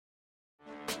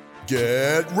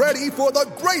Get ready for the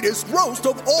greatest roast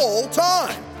of all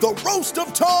time, the Roast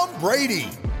of Tom Brady,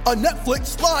 a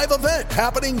Netflix live event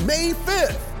happening May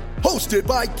 5th. Hosted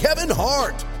by Kevin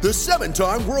Hart, the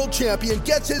 7-time world champion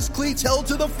gets his cleats held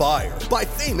to the fire by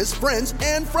famous friends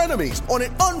and frenemies on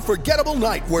an unforgettable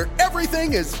night where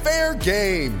everything is fair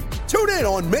game. Tune in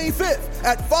on May 5th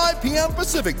at 5 p.m.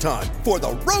 Pacific time for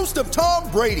the Roast of Tom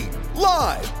Brady,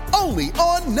 live only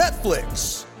on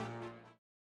Netflix.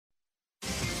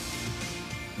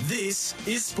 This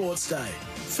is Sports Day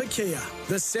for Kia.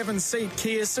 The 7-seat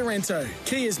Kia Sorento,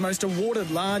 Kia's most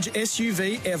awarded large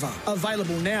SUV ever.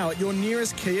 Available now at your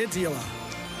nearest Kia dealer.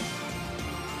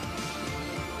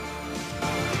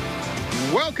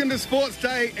 Welcome to Sports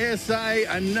Day SA,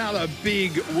 another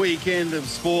big weekend of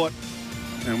sport.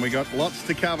 And we got lots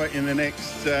to cover in the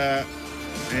next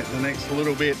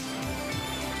little bit.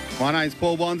 My name's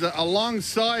Paul Bonza.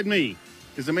 Alongside me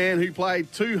is a man who played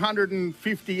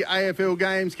 250 AFL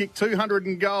games, kicked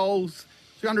 202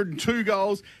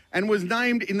 goals, and was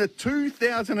named in the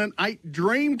 2008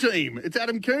 Dream Team. It's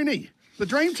Adam Cooney, the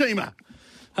Dream Teamer.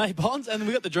 Hey, Bonds, and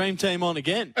we got the Dream Team on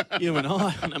again, you and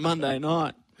I, on a Monday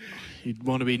night. You'd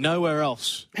want to be nowhere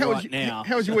else now.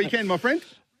 How was your weekend, my friend?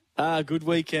 Good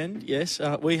weekend, yes.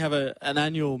 We have an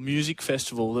annual music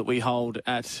festival that we hold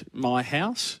at my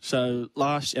house.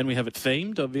 And we have it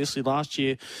themed, obviously. Last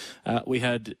year we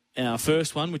had our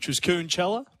first one, which was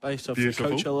Coonchella, based off Beautiful.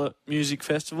 the Coachella Music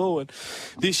Festival. And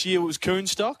this year it was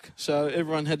Coonstock, so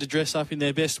everyone had to dress up in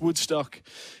their best Woodstock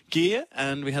gear,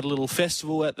 and we had a little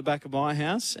festival at the back of my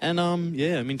house. And, I'm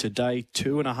into day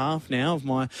 2.5 now of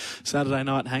my Saturday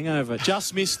night hangover.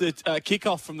 Just missed the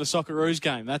kickoff from the Socceroos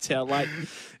game. That's how late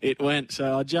it went.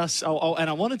 So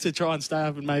I wanted to try and stay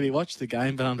up and maybe watch the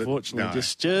game, but unfortunately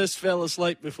just fell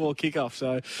asleep before kickoff.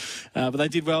 So, but they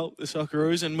did well, the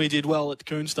Socceroos, and we did well at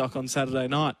Coonstock on Saturday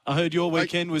night. I heard your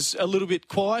weekend was a little bit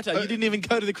quieter. You didn't even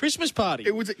go to the Christmas party.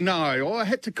 I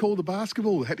had to call the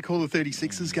basketball. I had to call the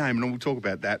 36ers game, and we'll talk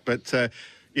about that. But,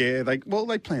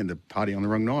 they planned the party on the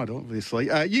wrong night, obviously.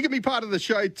 You can be part of the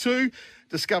show too.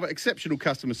 Discover exceptional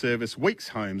customer service. Weeks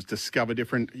Homes, discover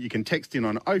different. You can text in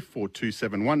on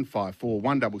 0427 154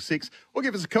 166 or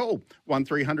give us a call,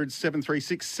 1300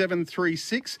 736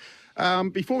 736.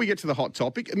 Before we get to the hot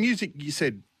topic, music, you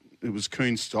said it was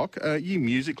Coonstock. Are you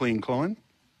musically inclined?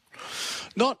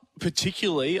 Not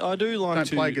particularly. I do like Don't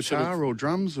to play guitar or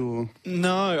drums or...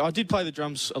 No, I did play the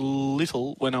drums a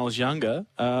little when I was younger.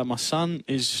 My son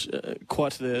is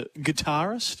quite the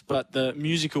guitarist, but the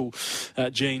musical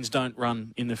genes don't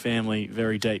run in the family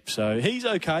very deep. So he's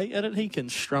okay at it. He can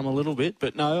strum a little bit,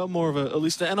 but no, I'm more of a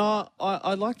listener. And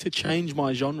I like to change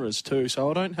my genres too, so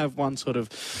I don't have one sort of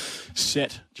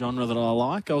set genre that I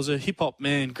like. I was a hip-hop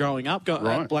man growing up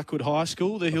at Blackwood High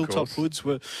School. The Hilltop Hoods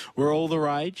were all the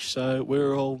rage, so we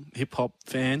were all hip-hop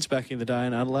fans back in the day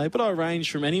in Adelaide. But I ranged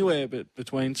from anywhere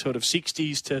between sort of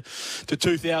 60s to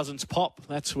 2000s pop.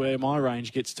 That's where my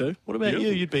range gets to. What about you?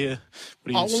 You'd be a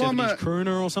 70s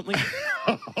crooner or something?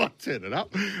 I'll turn it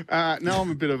up. No,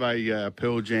 I'm a bit of a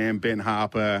Pearl Jam, Ben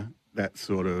Harper, that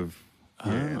sort of...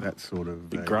 that sort of...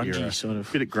 Bit grungy, era. sort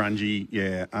of. Bit of grungy,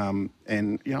 yeah.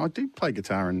 And, I do play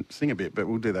guitar and sing a bit, but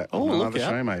we'll do that on another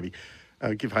show maybe.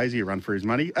 Give Hazy a run for his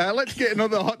money. Let's get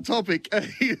another hot topic.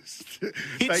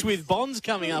 Hits with Bonds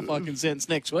coming up, I can sense,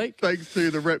 next week. Thanks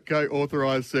to the Repco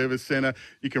Authorised Service Centre.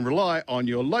 You can rely on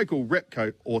your local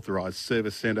Repco Authorised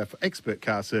Service Centre for expert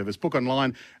car service. Book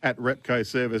online at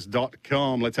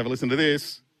repcoservice.com. Let's have a listen to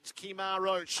this. Kemar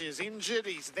Roach is injured.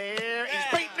 He's there. He's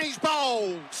beaten. He's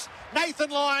bowled. Nathan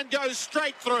Lyon goes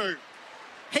straight through.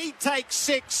 He takes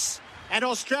 6, and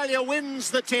Australia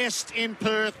wins the test in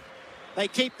Perth. They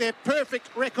keep their perfect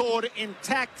record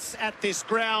intact at this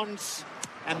grounds,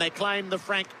 and they claim the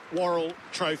Frank Worrell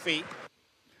Trophy.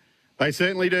 They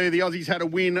certainly do. The Aussies had a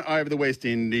win over the West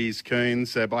Indies,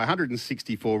 Coons, by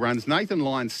 164 runs. Nathan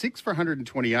Lyon, 6 for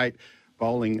 128,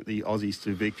 bowling the Aussies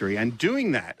to victory. And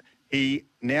doing that, he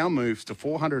now moves to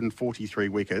 443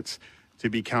 wickets to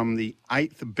become the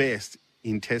 8th best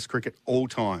in Test cricket all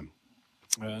time.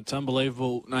 It's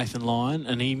unbelievable, Nathan Lyon,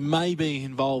 and he may be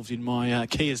involved in my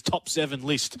Kia's top 7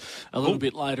 list a little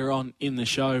bit later on in the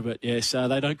show. But yes,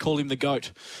 they don't call him the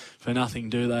GOAT for nothing,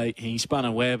 do they? He spun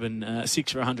a web and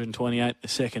 6 for 128 the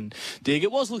second dig.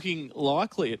 It was looking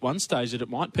likely at one stage that it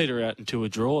might peter out into a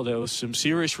draw. There was some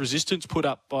serious resistance put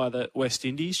up by the West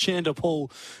Indies. Chandler Paul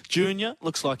Jr.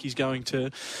 looks like he's going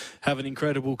to have an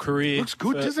incredible career. Looks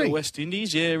good, doesn't he? The West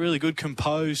Indies, yeah, really good,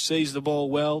 composed, sees the ball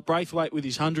well. Braithwaite with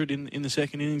his 100 in the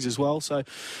second innings as well. So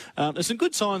there's some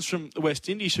good signs from the West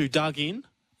Indies who dug in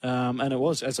And it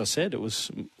was, as I said, it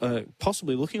was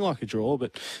possibly looking like a draw.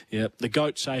 But, yeah, the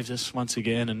GOAT saves us once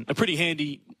again. And a pretty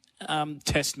handy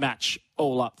test match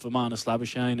all up for Marnus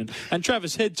Labuschagne and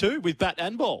Travis Head too, with bat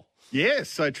and ball. Yes,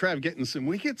 so Trav getting some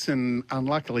wickets and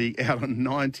unluckily out on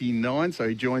 99, so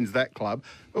he joins that club.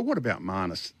 But what about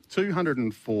Marnus?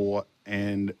 204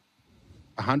 and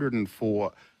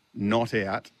 104 not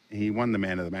out. He won the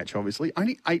man of the match, obviously.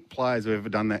 Only 8 players have ever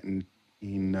done that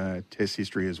in Test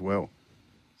history as well.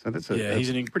 So that's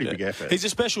he's a pretty big effort. He's a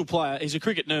special player. He's a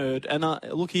cricket nerd, and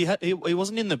look, he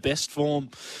wasn't in the best form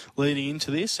leading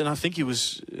into this, and I think it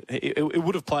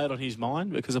would have played on his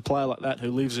mind, because a player like that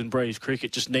who lives and breathes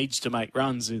cricket just needs to make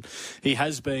runs. And he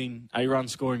has been a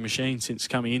run-scoring machine since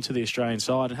coming into the Australian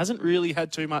side, and hasn't really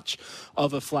had too much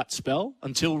of a flat spell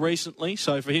until recently.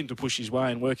 So for him to push his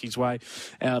way and work his way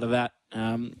out of that,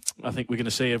 I think we're going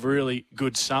to see a really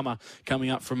good summer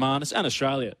coming up from Marnus and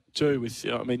Australia too. With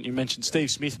you mentioned Steve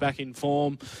Smith back in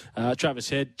form, Travis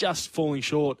Head just falling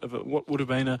short of what would have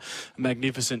been a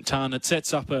magnificent ton. It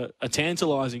sets up a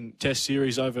tantalising Test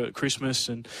series over Christmas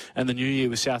and the New Year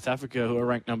with South Africa, who are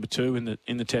ranked number 2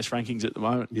 in the Test rankings at the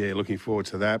moment. Yeah, looking forward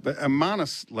to that. But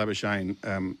Marnus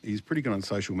Labuschagne, he's pretty good on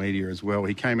social media as well.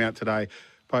 He came out today,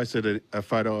 posted a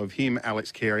photo of him,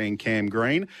 Alex Carey and Cam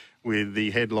Green, with the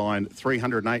headline,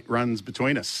 308 runs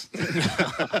between us.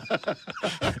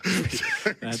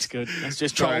 That's good. That's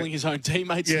just trolling his own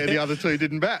teammates. Yeah, the other 2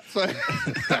 didn't bat. So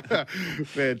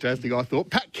fantastic, I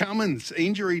thought. Pat Cummins,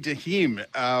 injury to him.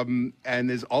 And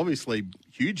there's obviously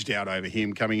huge doubt over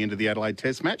him coming into the Adelaide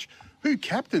Test match. Who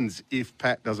captains if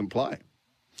Pat doesn't play?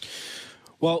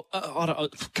 Well,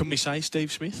 can we say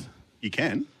Steve Smith? You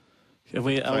can. Say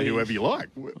whoever you like.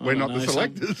 We're not the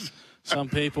selectors. Some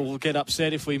people will get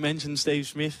upset if we mention Steve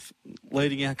Smith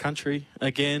leading our country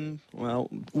again. Well,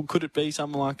 could it be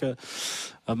someone like a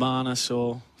Marnus,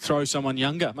 or throw someone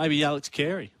younger? Maybe Alex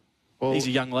Carey. Well, he's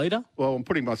a young leader. Well, I'm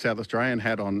putting my South Australian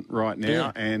hat on right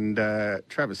now, and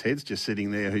Travis Head's just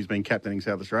sitting there, who's been captaining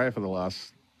South Australia for the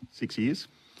last 6 years.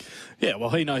 Yeah,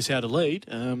 well, he knows how to lead,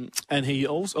 and he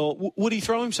also would he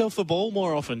throw himself the ball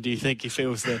more often? Do you think, if he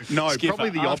was the skipper?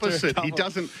 Probably the opposite. He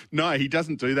doesn't. No, he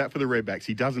doesn't do that for the Redbacks.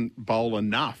 He doesn't bowl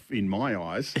enough, in my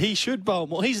eyes. He should bowl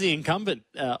more. He's the incumbent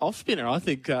off spinner, I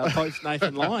think, post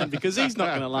Nathan Lyon, because he's not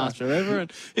going to last forever.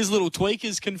 And his little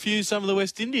tweakers confused some of the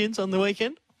West Indians on the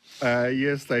weekend.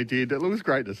 Yes, they did. It was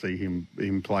great to see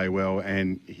him play well,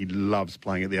 and he loves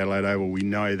playing at the Adelaide Oval. We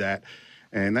know that.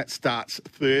 And that starts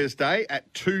Thursday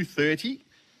at 2:30.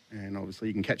 And obviously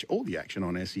you can catch all the action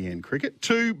on SEN Cricket.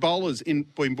 2 bowlers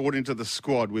been brought into the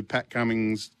squad with Pat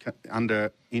Cummins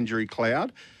under injury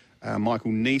cloud.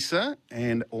 Michael Neser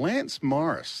and Lance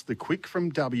Morris, the quick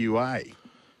from WA.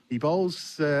 He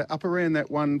bowls up around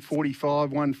that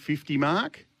 145, 150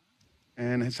 mark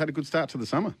and has had a good start to the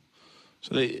summer.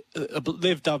 So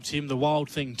they've dubbed him the Wild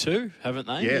Thing too, haven't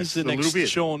they? Yes, he's the next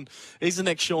Sean. He's the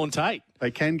next Sean Tate. They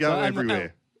can go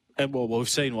everywhere. And we've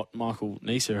seen what Michael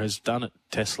Neser has done at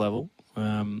Test level.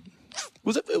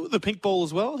 Was it the pink ball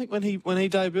as well? I think when he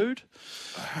debuted.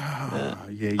 Yeah,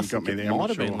 you got me there. It might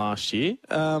have been last year.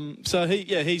 So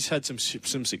he's had some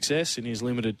success in his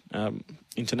limited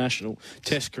international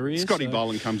Test career. Scotty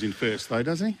Boland comes in first, though,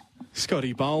 doesn't he?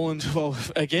 Scotty Boland. Well,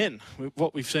 again,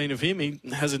 what we've seen of him, he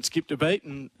hasn't skipped a beat,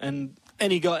 and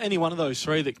any one of those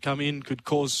 3 that come in could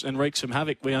cause and wreak some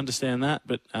havoc. We understand that,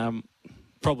 but.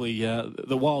 Probably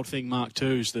the Wild Thing Mark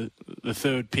II is the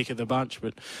 3rd pick of the bunch.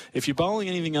 But if you're bowling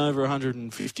anything over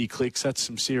 150 clicks, that's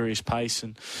some serious pace.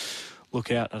 And look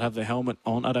out, I'd have the helmet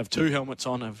on. I'd have 2 helmets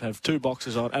on. I'd have 2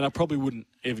 boxes on. And I probably wouldn't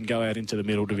even go out into the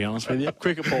middle, to be honest with you.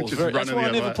 Cricket balls. That's why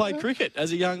I never played cricket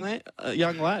as a young lad.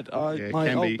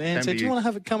 My old man said, do you want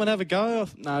to come and have a go?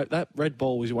 No, that red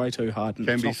ball was way too hard.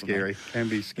 Can be scary.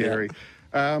 Yeah.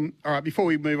 All right, before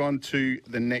we move on to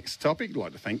the next topic, I'd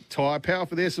like to thank Tyre Power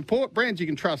for their support. Brands you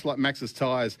can trust like Max's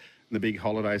Tyres, and the big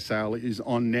holiday sale is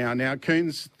on now. Now,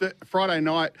 Coons, Friday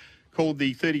night called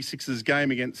the 36ers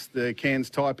game against the Cairns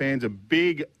Taipans a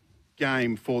big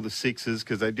game for the Sixers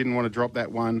because they didn't want to drop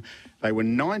that one. They were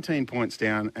 19 points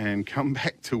down and come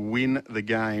back to win the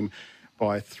game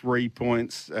by 3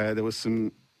 points. There was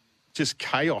some just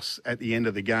chaos at the end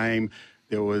of the game.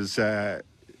 There was...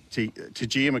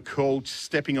 Tajir McCall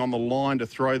stepping on the line to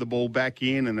throw the ball back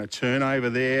in and a turnover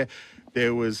there.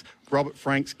 There was Robert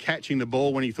Franks catching the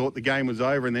ball when he thought the game was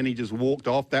over and then he just walked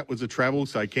off. That was a travel,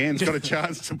 so Cairns got a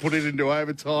chance to put it into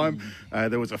overtime.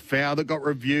 There was a foul that got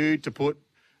reviewed to put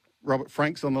Robert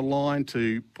Franks on the line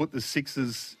to put the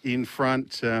Sixers in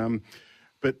front.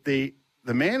 But the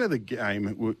man of the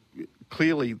game,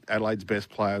 clearly Adelaide's best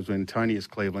player, was Antonius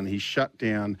Cleveland. He shut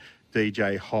down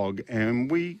DJ Hogg, and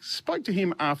we spoke to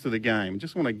him after the game.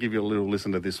 Just want to give you a little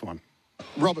listen to this one.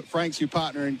 Robert Franks, your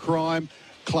partner in crime,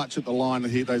 clutch at the line to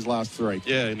hit those last three.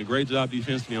 Yeah, and a great job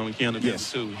defensively on account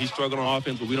too. He's struggling on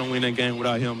offense, but we don't win that game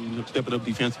without him stepping up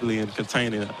defensively and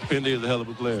containing it. Fendi is a hell of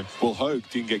a player. Well, Hogue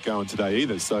didn't get going today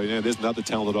either, so there's another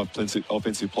talented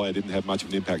offensive player didn't have much of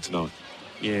an impact tonight.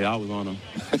 Yeah, I was on him.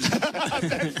 That's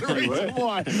the reason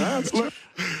why.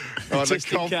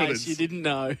 Just in case you didn't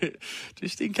know,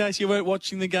 just in case you weren't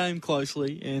watching the game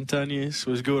closely, Antonius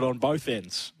was good on both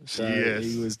ends. So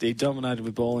yes. he dominated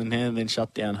with ball in hand and then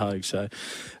shut down Hogue. So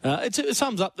it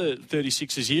sums up the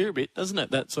 36ers here a bit, doesn't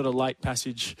it? That sort of late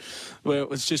passage where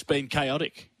it's just been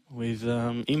chaotic with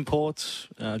imports,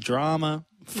 drama,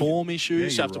 form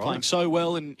issues after playing so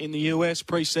well in the US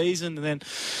pre-season, and then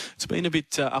it's been a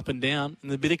bit up and down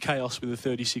and a bit of chaos with the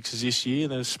 36ers this year.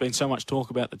 There's been so much talk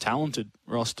about the talented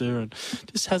roster and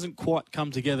just hasn't quite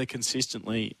come together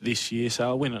consistently this year.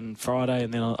 So I win on Friday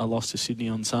and then I lost to Sydney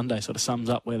on Sunday. Sort of sums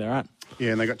up where they're at.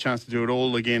 Yeah, and they got a chance to do it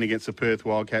all again against the Perth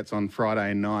Wildcats on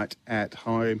Friday night at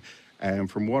home.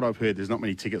 And from what I've heard, there's not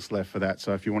many tickets left for that.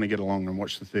 So if you want to get along and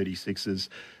watch the 36ers,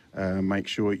 make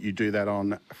sure you do that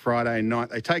on Friday night.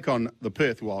 They take on the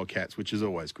Perth Wildcats, which is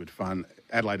always good fun.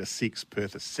 Adelaide are 6th,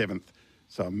 Perth are 7th,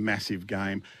 so a massive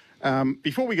game.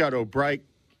 Before we go to a break,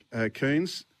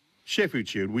 Coons, Sheffield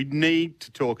Shield. We need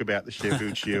to talk about the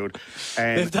Sheffield Shield.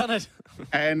 And they've done it.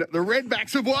 And the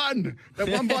Redbacks have won.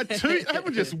 They've won by two. They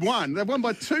haven't just won. They've won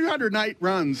by 208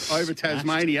 runs over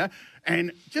Tasmania.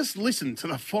 And just listen to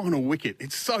the final wicket.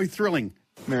 It's so thrilling.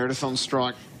 Meredith on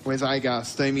strike. Where's Agar?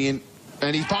 Steaming in.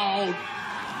 And he's bowled.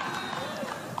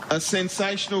 A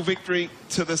sensational victory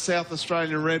to the South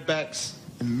Australian Redbacks.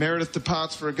 And Meredith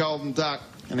departs for a golden duck.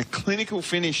 And a clinical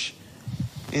finish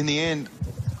in the end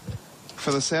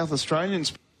for the South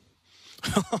Australians.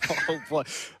 Oh, boy.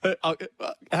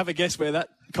 Have a guess where that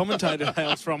commentator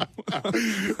hails from.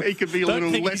 He could be a little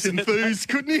less enthused,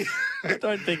 couldn't he? I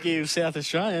don't think he was South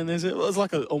Australian. It was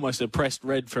like almost a pressed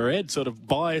red for Ed sort of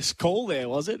biased call there,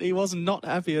 was it? He was not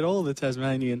happy at all, the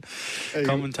Tasmanian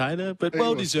commentator, but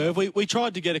well deserved. We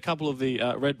tried to get a couple of the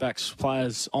Redbacks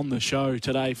players on the show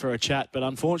today for a chat, but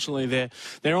unfortunately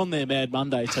they're on their Mad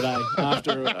Monday today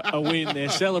after a win. They're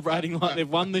celebrating like they've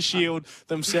won the Shield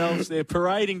themselves. They're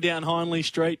parading down Hindley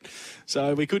Street,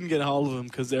 so we couldn't get a hold of them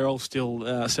because they're all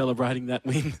still celebrating that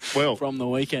win from the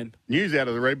weekend. News out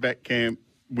of the Redback camp,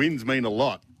 wins mean a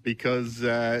lot because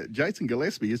Jason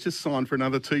Gillespie has just signed for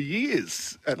another 2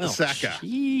 years at the Saka.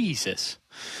 Jesus.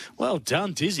 Well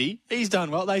done, Dizzy. He's done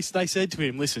well. They said to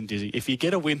him, listen, Dizzy, if you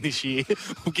get a win this year,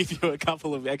 we'll give you a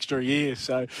couple of extra years.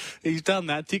 So he's done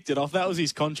that, ticked it off. That was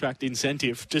his contract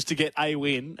incentive, just to get a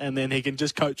win, and then he can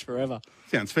just coach forever.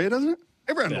 Sounds fair, doesn't it?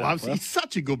 Everyone loves him. He's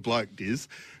such a good bloke, Diz.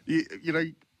 You know,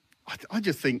 I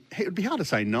just think it would be hard to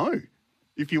say no.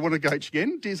 If you want to coach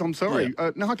again, Diz, I'm sorry.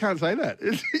 Yeah. No, I can't say that.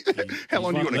 How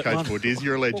long do you want to coach for, Diz?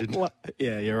 You're a legend.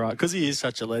 Yeah, you're right. Because he is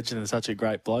such a legend and such a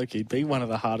great bloke, he'd be one of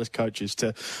the hardest coaches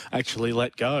to actually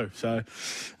let go. So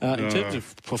in terms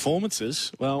of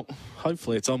performances, well,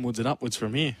 hopefully it's onwards and upwards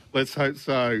from here. Let's hope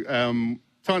so. Time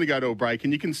to go to a break.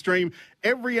 And you can stream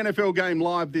every NFL game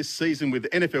live this season with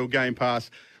NFL Game Pass.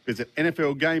 Visit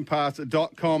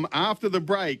NFLGamePass.com. After the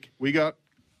break, we got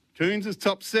Coons'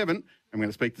 top 7. I'm going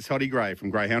to speak to Toddy Gray from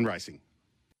Greyhound Racing.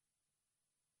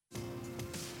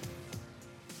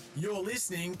 You're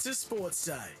listening to Sports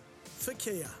Day for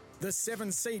Kia. The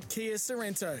 7-seat Kia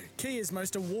Sorrento, Kia's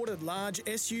most awarded large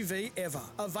SUV ever.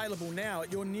 Available now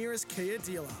at your nearest Kia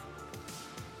dealer.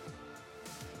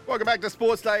 Welcome back to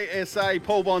Sports Day SA.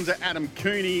 Paul Bonza, Adam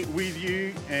Cooney with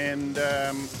you. And we've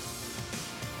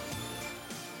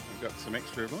got some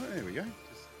extra. There we go.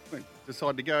 Just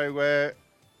decided to go...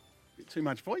 too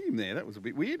much volume there. That was a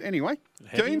bit weird. Anyway,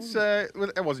 Coons,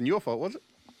 that wasn't your fault, was it?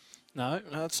 No,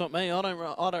 it's not me. I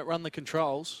don't run the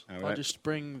controls. I just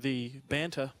bring the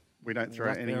banter. We don't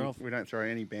throw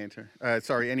any banter.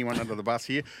 Anyone under the bus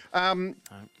here.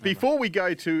 Before we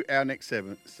go to our next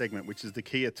segment, which is the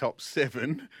Kia Top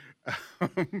 7,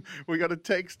 we got a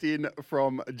text in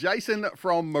from Jason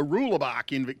from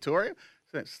Maroolabak in Victoria.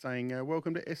 So that's saying,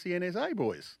 welcome to SENSA,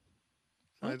 boys.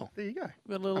 So there you go.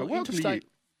 We've got a little welcome to you.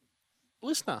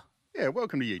 Listener. Yeah,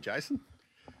 welcome to you, Jason.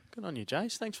 Good on you,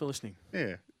 Jace. Thanks for listening.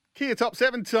 Yeah. Kia Top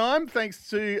 7 time, thanks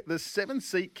to the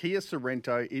 7-seat Kia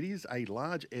Sorrento. It is a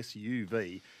large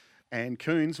SUV. And,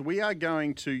 Coons, we are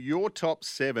going to your top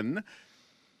 7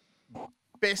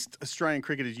 best Australian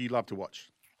cricketers you love to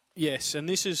watch. Yes, and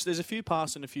there's a few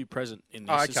past and a few present in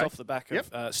this. It's off the back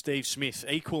of Steve Smith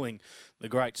equalling the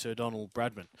great Sir Donald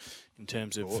Bradman in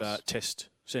terms of Test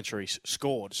centuries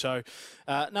scored. So,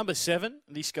 number 7,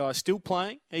 this guy's still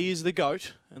playing. He is the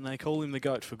GOAT, and they call him the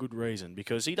GOAT for good reason,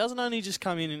 because he doesn't only just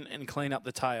come in and clean up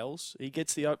the tails. He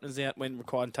gets the openers out when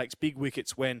required and takes big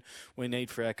wickets when we need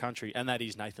for our country, and that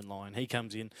is Nathan Lyon. He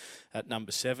comes in at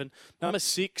number 7. Number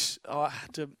 6, I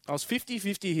was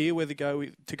 50-50 here whether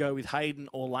to go with Hayden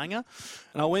or Langer,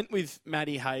 and I went with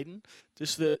Matty Hayden.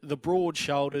 Just the broad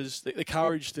shoulders, the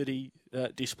courage that he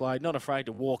displayed, not afraid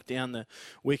to walk down the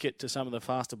wicket to some of the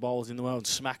faster bowlers in the world and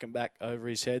smack them back over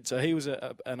his head. So he was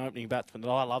an opening batsman that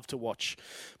I loved to watch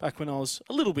back when I was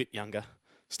a little bit younger.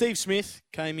 Steve Smith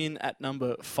came in at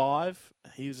number 5.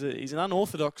 He's an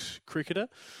unorthodox cricketer.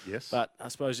 Yes. But I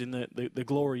suppose in the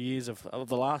glory years of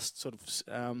the last sort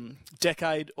of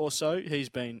decade or so, he's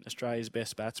been Australia's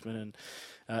best batsman,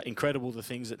 and incredible the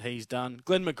things that he's done.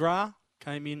 Glenn McGrath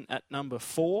came in at number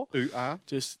 4.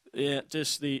 Just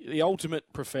the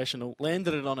ultimate professional.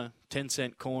 Landed it on a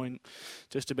 10-cent coin,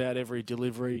 just about every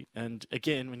delivery. And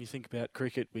again, when you think about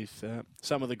cricket with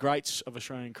some of the greats of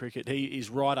Australian cricket, he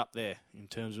is right up there in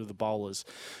terms of the bowlers.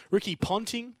 Ricky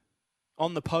Ponting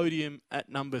on the podium at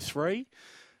number 3.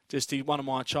 Just one of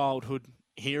my childhood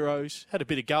heroes. Had a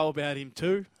bit of go about him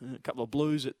too. A couple of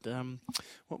blues at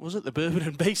what was it, the Bourbon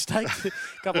and Beefsteak? A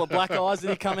couple of black eyes that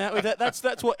he come out with.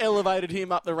 That's what elevated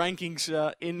him up the rankings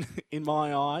in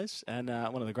my eyes. And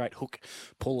one of the great hook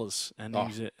pullers. And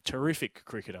he's a terrific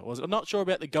cricketer. I'm not sure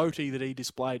about the goatee that he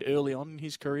displayed early on in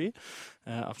his career.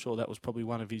 I'm sure that was probably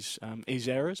one of his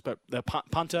errors. But the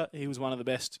punter, he was one of the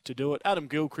best to do it. Adam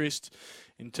Gilchrist,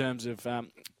 in terms of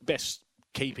best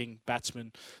keeping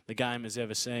batsman the game has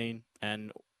ever seen,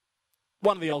 and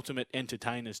one of the ultimate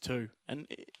entertainers too. And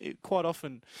it quite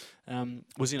often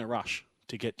was in a rush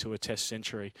to get to a Test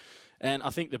century. And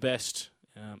I think the best,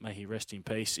 may he rest in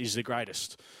peace, is the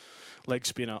greatest leg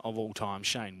spinner of all time,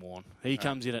 Shane Warne. He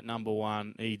comes in at number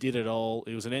 1. He did it all.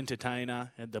 He was an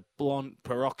entertainer, had the blonde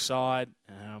peroxide,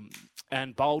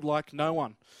 and bowled like no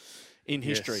one in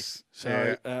history. Yes.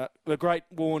 So the great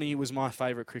Warney was my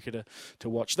favourite cricketer to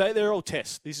watch. They're all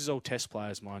tests. This is all test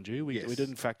players, mind you. We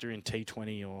didn't factor in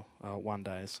T20 or one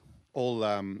days. All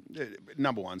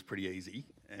number 1's pretty easy,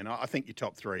 and I think your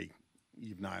top 3,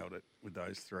 you've nailed it with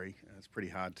those 3. It's pretty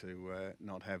hard to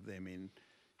not have them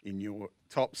in your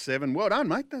top 7. Well done,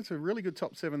 mate. That's a really good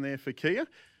top 7 there for Kia.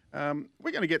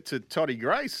 We're going to get to Toddy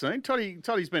Gray soon.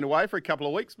 Toddy's been away for a couple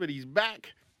of weeks, but he's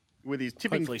back with his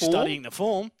tipping Hopefully form. studying the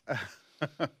form.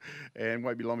 And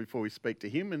won't be long before we speak to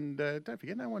him. And don't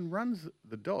forget, no one runs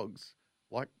the dogs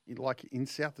like in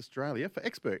South Australia for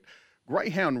Expert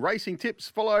Greyhound Racing Tips.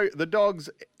 Follow the Dogs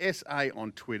SA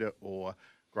on Twitter or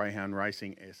Greyhound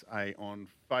Racing SA on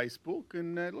Facebook.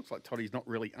 And it looks like Toddy's not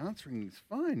really answering his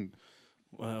phone.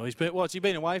 Well, he's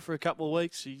been away for a couple of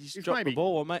weeks. He's dropped the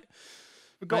ball, mate.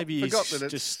 Maybe he's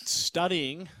just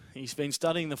studying. He's been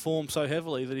studying the form so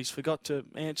heavily that he's forgot to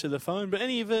answer the phone. But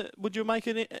would you make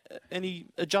any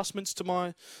adjustments to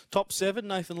my top 7?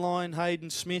 Nathan Lyon, Hayden,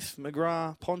 Smith,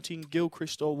 McGrath, Ponting,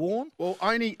 Gilchrist or Warne? Well,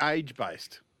 only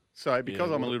age-based. So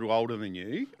because I'm a little older than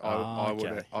you, I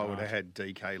would have had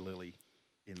DK Lilly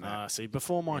in that. See,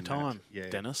 before my time,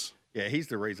 Dennis. Yeah, he's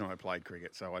the reason I played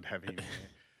cricket, so I'd have him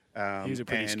there. He was a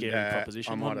pretty scary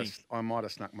proposition, I might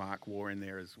have snuck Mark Waugh in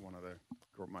there as one of the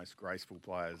most graceful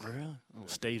players. Really? Well,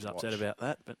 Steve's upset about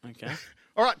that, but okay.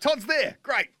 All right, Todd's there.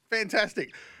 Great.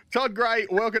 Fantastic. Todd Gray,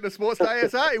 welcome to Sports Day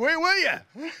SA. Where were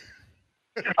you?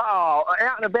 Out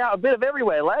and about, a bit of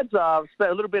everywhere, lads. Spent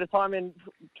a little bit of time in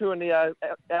touring the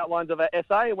outlines of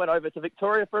SA. Went over to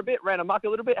Victoria for a bit, ran amok a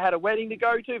little bit, had a wedding to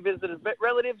go to, visited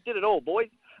relatives, did it all, boys,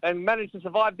 and managed to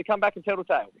survive to come back and tell the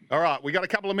tale. All right, we got a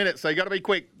couple of minutes, so you got to be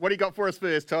quick. What do you got for us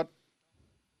first, Todd?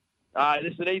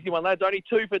 This is an easy one, lads. Only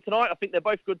 2 for tonight. I think they're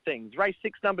both good things. Race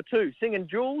 6, number 2, Singing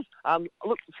Jules.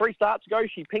 Look, 3 starts ago,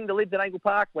 she pinged the lids at Angle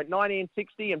Park, went 90 and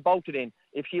 60 and bolted in.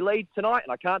 If she leads tonight,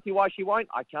 and I can't see why she won't,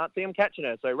 I can't see them catching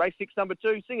her. So race 6, number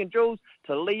 2, Singing Jules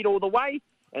to lead all the way.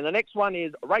 And the next one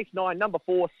is race 9, number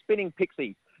 4, Spinning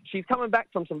Pixie. She's coming back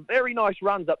from some very nice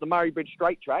runs up the Murray Bridge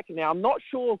straight track. Now, I'm not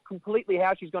sure completely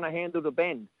how she's going to handle the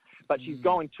bend, but she's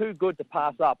going too good to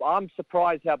pass up. I'm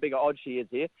surprised how big an odd she is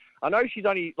here. I know she's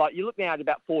only, you look now at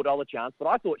about $4 chance, but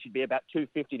I thought she'd be about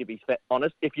 $2.50 to be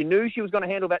honest. If you knew she was going to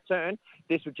handle that turn,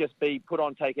 this would just be put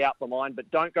on, take out for mine, but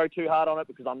don't go too hard on it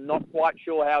because I'm not quite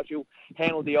sure how she'll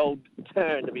handle the old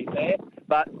turn, to be fair.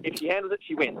 But if she handles it,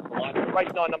 she wins.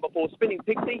 Race 9, number 4, Spinning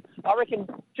Pixie. I reckon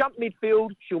jump midfield,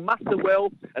 she'll muster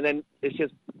well, and then it's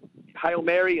just Hail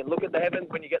Mary and look at the heavens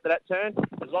when you get to that turn.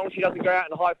 As long as she doesn't go out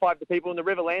and high-five the people in the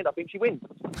Riverland, I think she wins.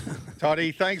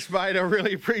 Toddy, thanks, mate. I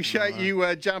really appreciate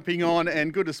you jumping on,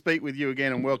 and good to speak with you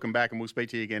again, and welcome back, and we'll speak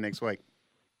to you again next week.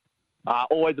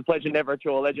 Always a pleasure, never a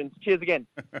chore, legends. Cheers again.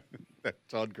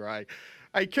 Todd Gray.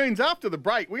 Hey, Coons, after the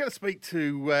break, we're going to speak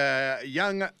to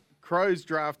young Crows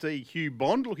draftee Hugh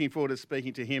Bond. Looking forward to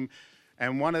speaking to him.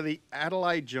 And one of the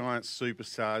Adelaide Giants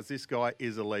superstars, this guy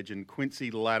is a legend, Quincy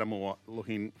Lattimore.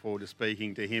 Looking forward to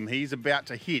speaking to him. He's about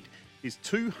to hit his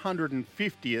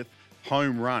 250th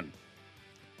home run.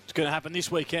 It's going to happen this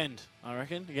weekend, I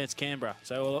reckon, against Canberra.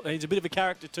 So he's a bit of a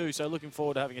character too, so looking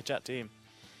forward to having a chat to him.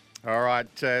 All right,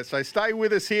 so stay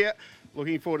with us here.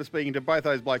 Looking forward to speaking to both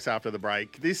those blokes after the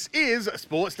break. This is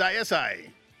Sports Day SA.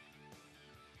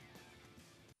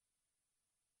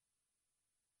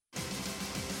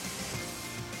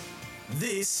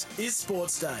 This is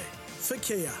Sports Day for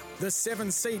Kia. The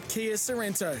 7-seat Kia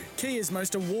Sorrento, Kia's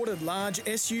most awarded large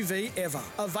SUV ever.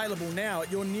 Available now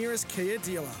at your nearest Kia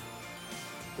dealer.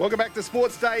 Welcome back to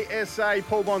Sports Day SA.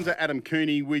 Paul Bonza, Adam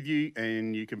Cooney with you,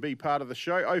 and you can be part of the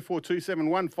show. 0427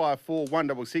 154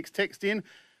 166. Text in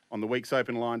on the Weeks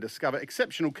Open line. Discover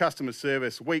exceptional customer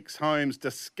service. Weeks Homes.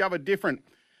 Discover different.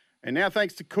 And now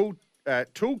thanks to Cool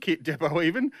Toolkit Depot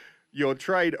even, your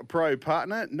trade pro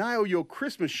partner. Nail your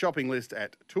Christmas shopping list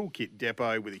at Toolkit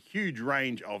Depot with a huge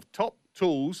range of top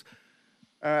tools.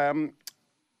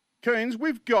 Coons,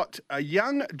 we've got a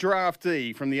young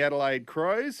draftee from the Adelaide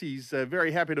Crows. He's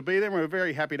very happy to be there. We're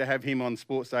very happy to have him on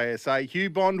Sports Day SA.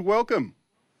 Hugh Bond, welcome.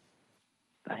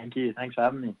 Thank you. Thanks for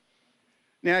having me.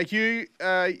 Now, Hugh,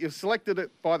 you're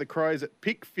selected by the Crows at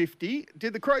pick 50.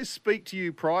 Did the Crows speak to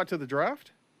you prior to the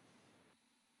draft?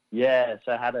 Yeah,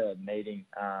 so I had a meeting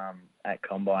at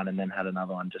Combine and then had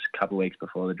another one just a couple of weeks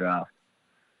before the draft.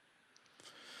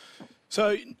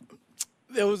 So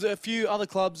there was a few other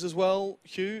clubs as well,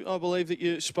 Hugh, I believe, that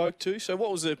you spoke to. So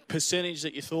what was the percentage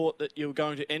that you thought that you were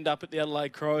going to end up at the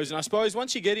Adelaide Crows? And I suppose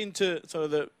once you get into sort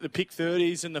of the pick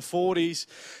 30s and the 40s,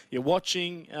 you're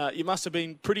watching, you must have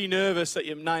been pretty nervous that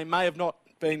your name may have not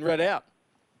been read out.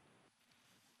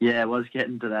 Yeah, it was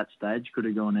getting to that stage. Could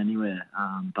have gone anywhere.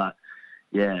 But,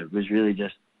 yeah, it was really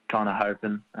just kind of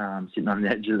hoping, sitting on the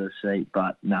edge of the seat.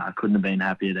 But, no, I couldn't have been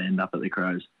happier to end up at the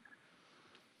Crows.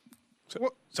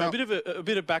 So a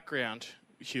bit of background,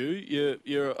 Hugh.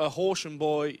 You're a Horsham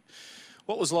boy.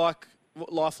 What was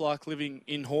life like living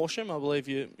in Horsham? I believe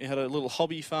you had a little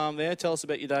hobby farm there. Tell us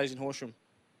about your days in Horsham.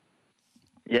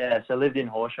 Yeah, so I lived in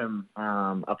Horsham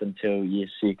up until year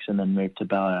 6 and then moved to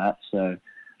Ballarat. So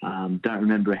don't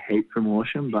remember a heap from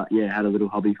Horsham, but yeah, had a little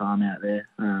hobby farm out there.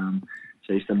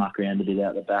 So I used to muck around a bit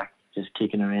out the back, just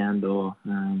kicking around or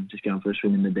just going for a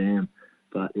swim in the dam.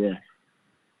 But yeah.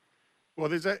 Well,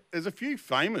 there's a few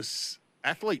famous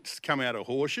athletes come out of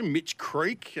Horsham. Mitch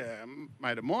Creek,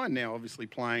 mate of mine now, obviously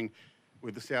playing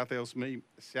with the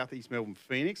Southeast Melbourne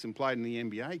Phoenix and played in the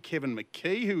NBA. Kevin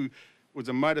McKee, who was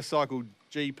a motorcycle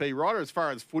GP rider as far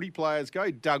as footy players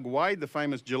go. Doug Wade, the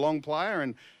famous Geelong player,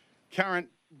 and current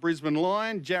Brisbane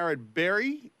Lion, Jared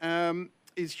Berry.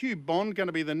 Is Hugh Bond going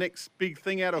to be the next big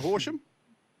thing out of Horsham?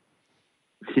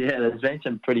 Yeah, there's been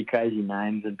some pretty crazy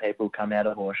names and people come out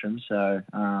of Horsham. So,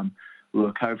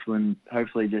 look,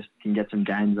 hopefully just can get some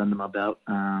games under my belt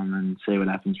and see what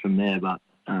happens from there. But,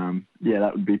 yeah,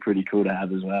 that would be pretty cool to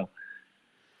have as well.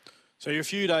 So you're a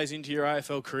few days into your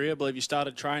AFL career. I believe you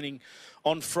started training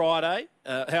on Friday.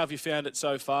 How have you found it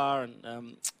so far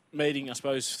and meeting, I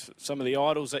suppose, some of the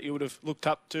idols that you would have looked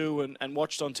up to and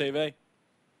watched on TV?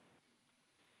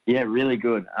 Yeah, really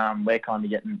good. We're kind of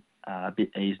getting a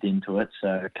bit eased into it,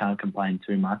 so can't complain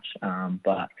too much.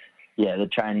 But, yeah, the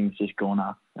training's just gone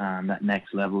up that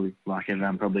next level, like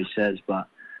everyone probably says. But,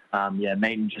 yeah,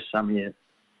 meeting just some of your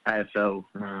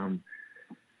AFL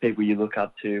people you look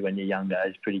up to when you're younger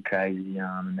is pretty crazy,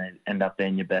 and they end up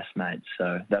being your best mates.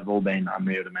 So they've all been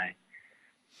unreal to me.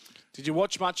 Did you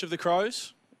watch much of the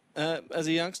Crows as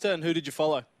a youngster, and who did you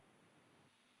follow?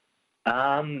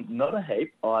 Not a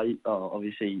heap. I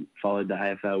obviously followed the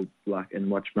AFL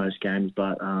and watched most games,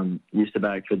 but used to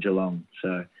barrack for Geelong,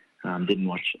 so didn't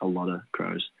watch a lot of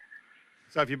Crows.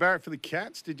 So if you barracked for the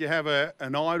Cats, did you have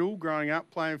an idol growing up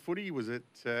playing footy? Was it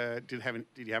did you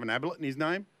have an Ablett in his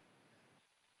name?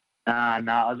 No,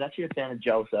 I was actually a fan of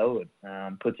Joel Selwood.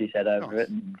 Puts his head over it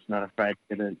and is not afraid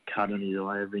to get a cut on his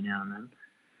eye every now and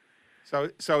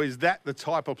then. So is that the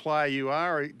type of player you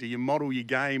are? Or do you model your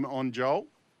game on Joel?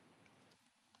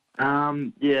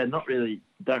 Yeah, not really.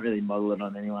 Don't really model it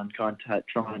on anyone. Try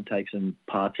and take some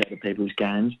parts out of people's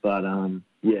games, but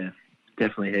yeah,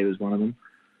 definitely he was one of them.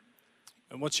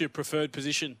 And what's your preferred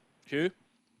position, Hugh?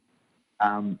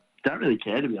 Don't really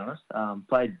care, to be honest.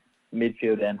 Played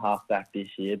midfield and half-back this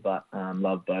year, but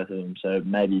love both of them. So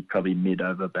maybe probably mid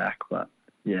over back, but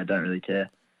yeah, don't really care.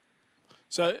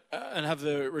 So, and have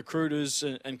the recruiters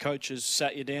and coaches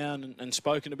sat you down and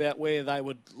spoken about where they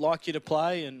would like you to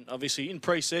play? And obviously in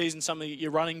pre-season, some of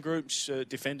your running groups,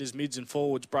 defenders, mids and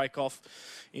forwards, break off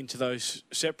into those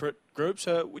separate groups.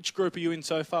 Which group are you in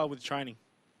so far with training?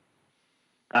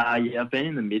 Yeah, I've been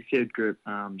in the midfield group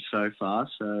so far,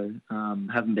 so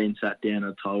haven't been sat down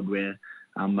or told where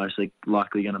I'm mostly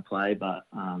likely going to play, but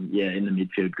yeah, in the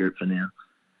midfield group for now.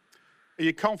 Are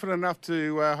you confident enough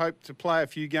to hope to play a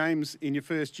few games in your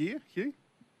first year, Hugh?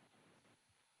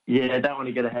 Yeah, I don't want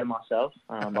to get ahead of myself,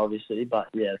 obviously, but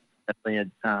yeah,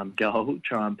 definitely a goal.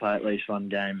 Try and play at least one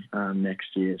game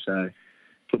next year. So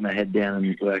put my head down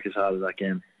and work as hard as I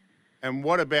can. And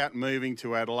what about moving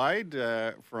to Adelaide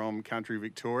from country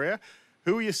Victoria?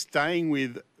 Who are you staying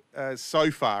with so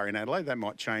far in Adelaide? That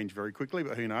might change very quickly,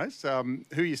 but who knows?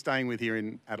 Who are you staying with here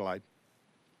in Adelaide?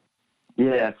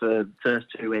 Yeah, for the first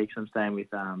 2 weeks, I'm staying with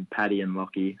Paddy and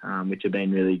Lockie, which have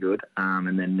been really good.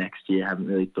 And then next year, haven't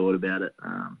really thought about it.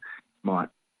 Might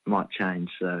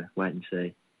change, so wait and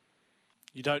see.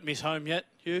 You don't miss home yet,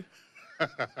 Hugh?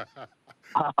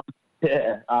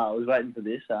 Yeah, I was waiting for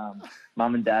this.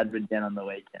 Mum and Dad were down on the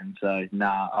weekend, so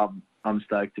I'm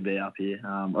stoked to be up here.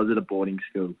 I was at a boarding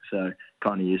school, so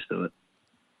kind of used to it.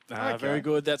 Okay. Very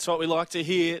good. That's what we like to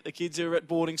hear. The kids are at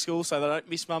boarding school, so they don't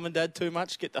miss mum and dad too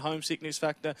much, get the homesickness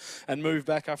factor and move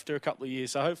back after a couple of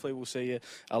years. So hopefully we'll see you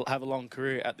have a long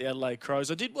career at the Adelaide Crows.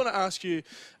 I did want to ask you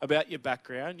about your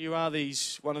background. You are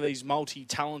one of these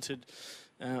multi-talented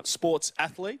sports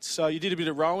athletes. So you did a bit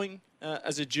of rowing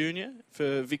as a junior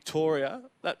for Victoria.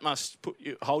 That must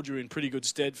hold you in pretty good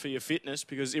stead for your fitness,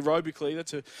 because aerobically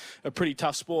that's a pretty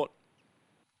tough sport.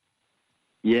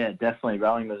 Yeah, definitely.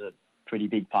 Rowing was a pretty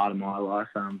big part of my life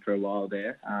for a while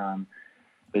there.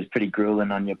 It was pretty grueling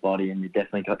on your body, and you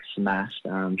definitely got smashed.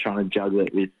 Trying to juggle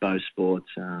it with both sports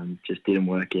just didn't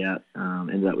work out.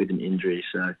 Ended up with an injury,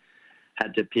 so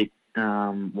had to pick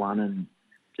one, and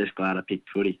just glad I picked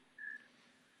footy.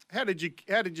 How did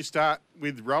you start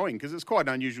with rowing? Because it's quite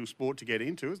an unusual sport to get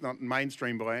into. It's not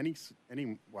mainstream by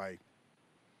any way.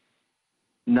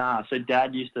 Nah, so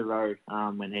Dad used to row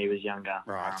when he was younger,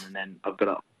 right. And then I've got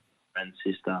a and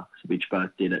sister, which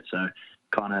both did it. So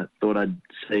kind of thought I'd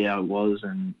see how it was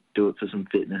and do it for some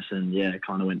fitness, and yeah,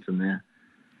 kind of went from there.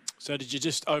 So did you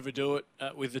just overdo it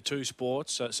with the two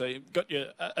sports? So you got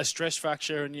a stress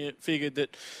fracture, and you figured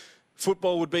that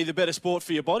football would be the better sport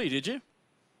for your body, did you?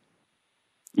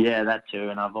 Yeah, that too.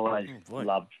 And I've always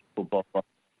loved football.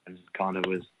 It kind of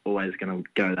was always going to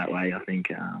go that way, I think.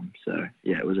 So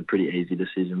yeah, it was a pretty easy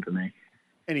decision for me.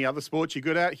 Any other sports you're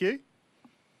good at, Hugh?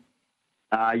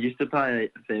 I used to play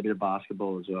a fair bit of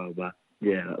basketball as well, but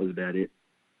yeah, that was about it.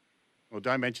 Well,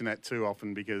 don't mention that too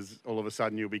often, because all of a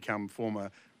sudden you'll become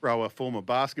former rower, former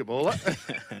basketballer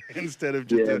instead of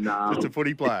just a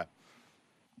footy player.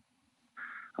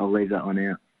 I'll leave that one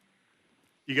out.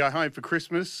 You go home for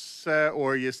Christmas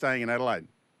or are you staying in Adelaide?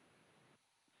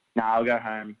 No, I'll go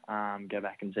home, go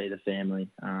back and see the family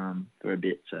for a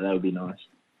bit, so that would be nice.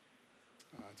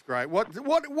 That's great.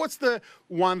 What's the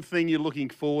one thing you're looking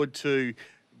forward to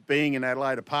being in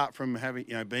Adelaide, apart from having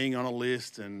being on a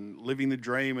list and living the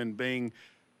dream and being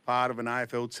part of an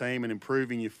AFL team and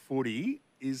improving your footy?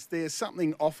 Is there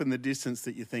something off in the distance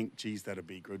that you think, geez, that'd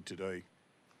be good to do?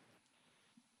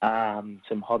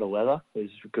 Some hotter weather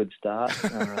is a good start.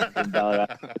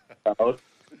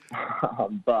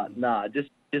 But no,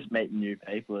 just meeting new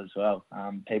people as well.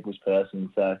 People's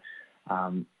person, so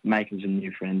making some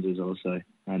new friends is also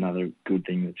another good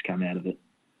thing that's come out of it.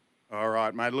 All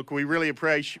right, mate. Look, we really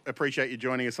appreciate you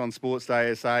joining us on Sports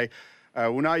Day SA.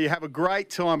 We know you have a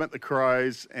great time at the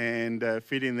Crows and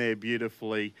fit in there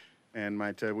beautifully. And,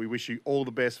 mate, we wish you all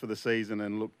the best for the season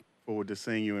and look forward to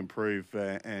seeing you improve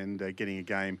and getting a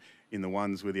game in the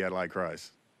ones with the Adelaide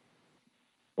Crows.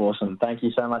 Awesome. Thank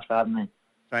you so much for having me.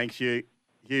 Thanks, Hugh.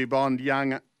 Hugh Bond,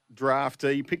 young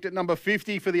draftee, picked at number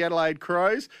 50 for the Adelaide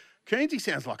Crows. Kearnsey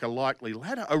sounds like a likely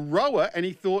ladder, a rower, and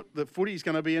he thought that footy's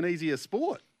going to be an easier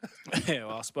sport. Yeah,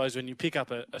 well, I suppose when you pick up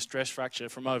a stress fracture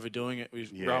from overdoing it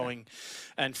with rowing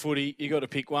and footy, you got to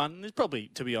pick one. There's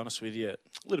probably, to be honest with you, a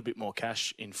little bit more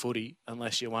cash in footy,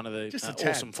 unless you're one of the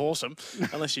awesome foursome,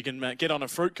 unless you can get on a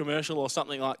fruit commercial or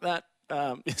something like that.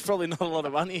 It's probably not a lot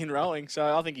of money in rowing,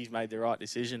 so I think he's made the right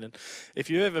decision. And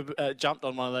if you ever jumped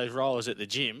on one of those rowers at the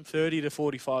gym, 30 to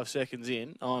 45 seconds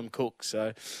in, I'm cooked. So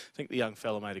I think the young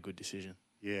fella made a good decision.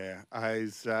 Yeah,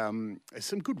 there's some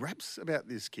good raps about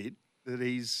this kid, that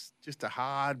he's just a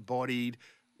hard-bodied.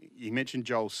 You mentioned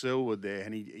Joel Selwood there,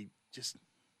 and he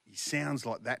sounds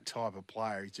like that type of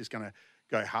player. He's just going to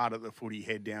go hard at the footy,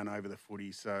 head down over the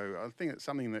footy. So I think it's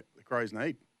something that the Crows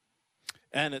need.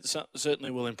 And it certainly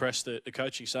will impress the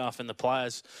coaching staff and the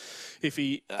players. If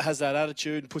he has that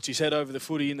attitude and puts his head over the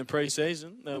footy in the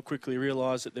pre-season, they'll quickly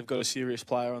realise that they've got a serious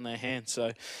player on their hands.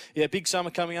 So, yeah, big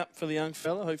summer coming up for the young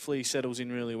fella. Hopefully he settles in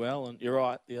really well. And you're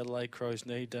right, the Adelaide Crows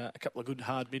need a couple of good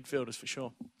hard midfielders for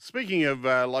sure. Speaking of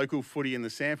local footy in the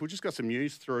SANFL, we just got some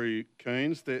news through,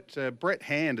 Coons, that Brett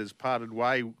Hand has parted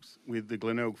ways with the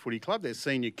Glenelg Footy Club, their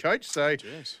senior coach. So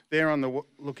they're on the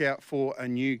lookout for a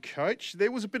new coach. There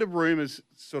was a bit of rumours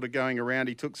sort of going around.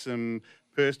 He took some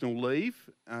personal leave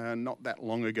not that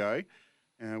long ago.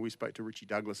 We spoke to Richie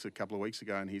Douglas a couple of weeks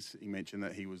ago, and he mentioned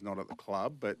that he was not at the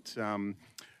club. But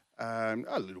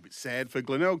a little bit sad for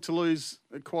Glenelg to lose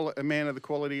a man of the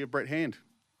quality of Brett Hand.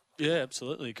 Yeah,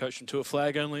 absolutely. He coached him to a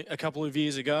flag only a couple of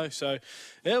years ago. So,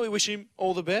 yeah, we wish him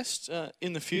all the best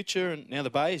in the future. And now the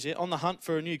Bays on the hunt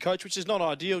for a new coach, which is not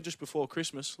ideal just before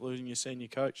Christmas, losing your senior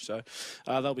coach. So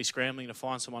they'll be scrambling to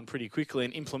find someone pretty quickly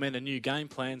and implement a new game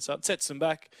plan. So it sets them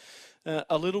back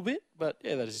a little bit. But,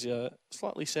 yeah, that is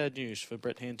slightly sad news for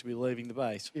Brett Hand to be leaving the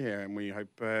Bays. Yeah, and we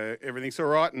hope everything's all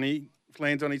right and he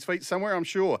lands on his feet somewhere, I'm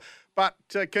sure. But,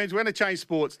 Coons, we're going to change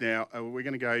sports now. We're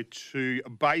going to go to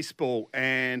baseball.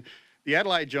 And the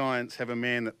Adelaide Giants have a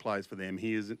man that plays for them.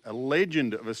 He is a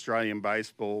legend of Australian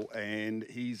baseball, and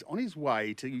he's on his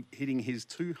way to hitting his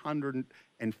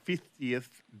 250th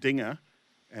dinger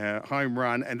home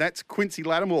run, and that's Quincy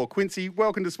Lattimore. Quincy,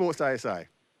 welcome to Sports Day SA.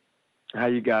 How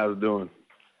you guys doing?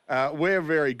 We're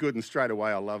very good, and straight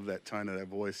away, I love that tone of that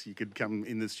voice. You could come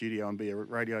in the studio and be a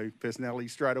radio personality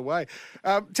straight away.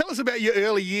 Tell us about your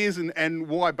early years and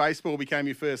why baseball became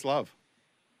your first love.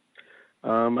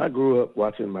 I grew up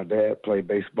watching my dad play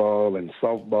baseball and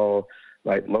softball,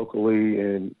 like locally,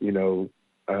 and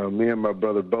me and my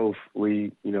brother both.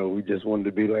 We just wanted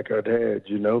to be like our dads,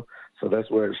 So that's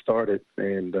where it started,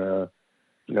 and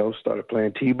started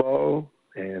playing t-ball,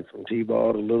 and from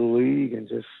t-ball to little league, and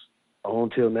just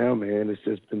on till now, man. It's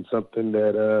just been something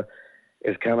that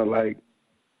it's kind of like,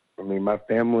 my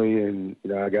family and,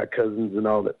 I got cousins and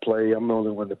all that play. I'm the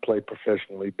only one that play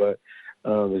professionally, but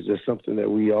it's just something that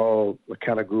we all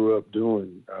kind of grew up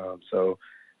doing. So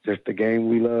just the game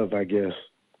we love, I guess.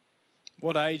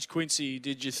 What age, Quincy,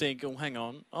 did you think, oh, hang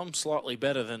on, I'm slightly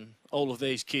better than all of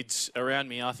these kids around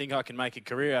me. I think I can make a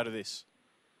career out of this?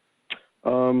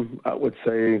 I would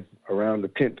say around the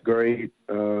 10th grade.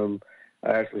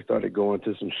 I actually started going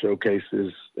to some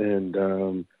showcases, and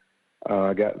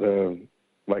I got the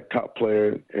top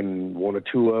player in one or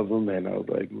two of them, and I was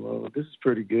like, well, this is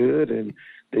pretty good. And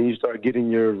then you start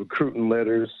getting your recruiting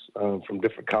letters from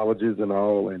different colleges and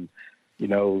all, and you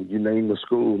name the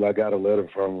school, I got a letter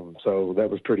from them. So that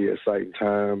was pretty exciting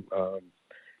time,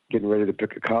 getting ready to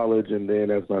pick a college. And then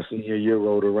as my senior year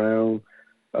rolled around,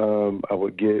 I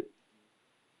would get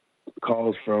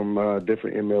calls from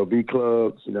different MLB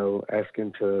clubs,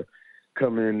 asking to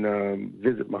come and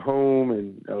visit my home,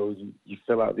 and you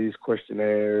fill out these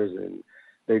questionnaires, and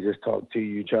they just talk to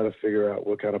you, try to figure out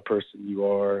what kind of person you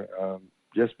are.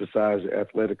 Just besides your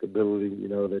athletic ability,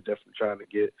 they're definitely trying to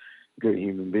get good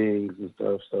human beings and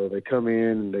stuff. So they come in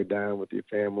and they dine with your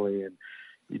family, and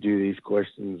you do these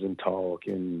questions and talk,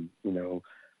 and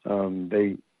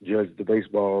they judge the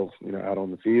baseball, out on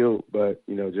the field, but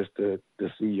just to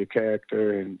see your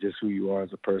character and just who you are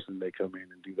as a person, they come in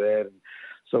and do that. And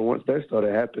so once that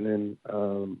started happening, I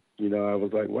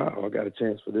was like, wow, I got a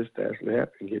chance for this to actually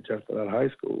happen, get drafted out of high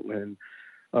school. And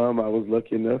I was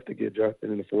lucky enough to get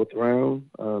drafted in the 4th round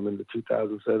in the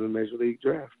 2007 Major League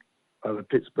Draft by the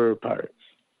Pittsburgh Pirates.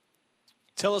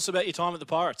 Tell us about your time at the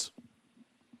Pirates.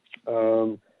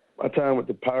 My time with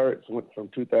the Pirates went from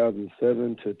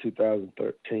 2007 to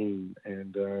 2013,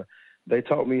 and they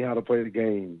taught me how to play the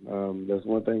game. That's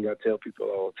one thing I tell people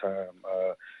all the time.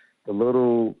 The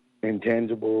little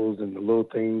intangibles and the little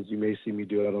things you may see me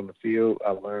do out on the field,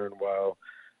 I learned while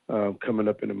coming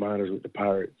up in the minors with the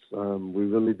Pirates. We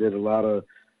really did a lot of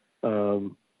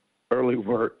early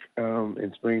work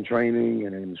in spring training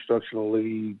and in instructional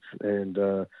leagues, and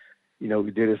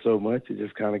we did it so much it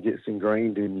just kind of gets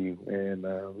ingrained in you. And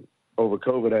over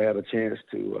COVID, I had a chance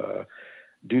to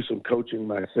do some coaching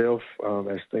myself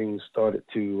as things started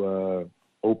to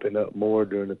open up more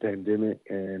during the pandemic.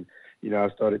 And, I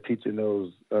started teaching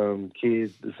those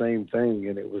kids the same thing.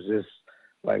 And it was just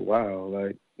like, wow,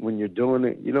 like when you're doing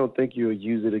it, you don't think you'll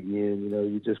use it again.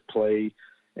 You just play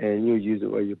and you'll use it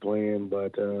while you're playing.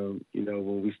 But,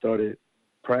 when we started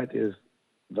practice,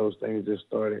 those things just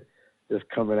started just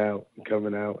coming out.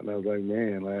 And I was like,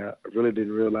 man, I really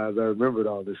didn't realize I remembered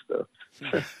all this stuff.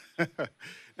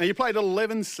 Now, you played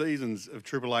 11 seasons of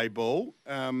AAA ball.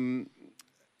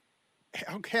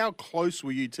 How close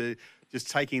were you to just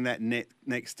taking that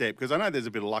next step? Because I know there's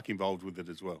a bit of luck involved with it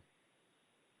as well.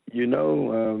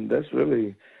 That's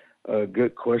really a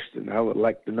good question. I would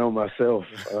like to know myself.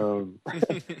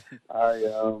 I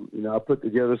put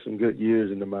together some good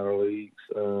years in the minor leagues.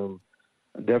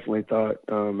 I definitely thought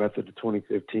after the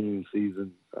 2015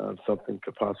 season something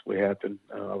could possibly happen.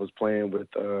 I was playing with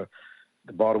the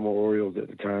Baltimore Orioles at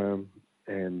the time,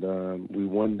 and we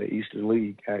won the Eastern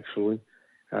League, actually.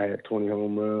 I had 20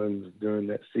 home runs during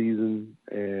that season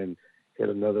and hit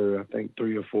another, I think,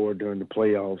 3 or 4 during the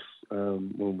playoffs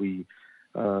when we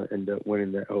ended up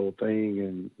winning that whole thing.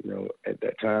 And, at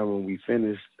that time when we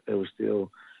finished, there was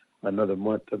still another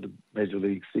month of the Major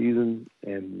League season.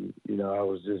 And, I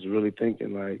was just really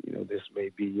thinking, this may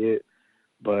be it.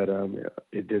 But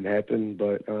it didn't happen.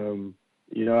 But,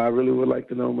 I really would like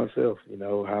to know myself,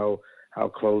 how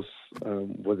close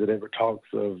was it ever talks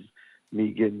of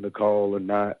me getting the call or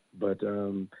not. But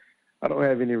I don't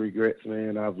have any regrets,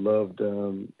 man. I've loved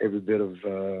every bit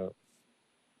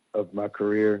of my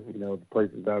career, the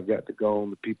places I've got to go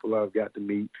and the people I've got to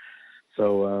meet.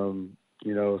 So,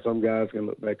 some guys can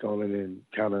look back on it and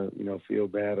kind of, feel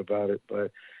bad about it.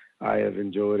 But I have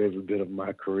enjoyed every bit of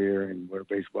my career and where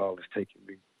baseball has taken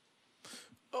me.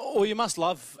 Well, you must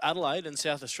love Adelaide and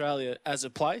South Australia as a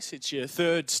place. It's your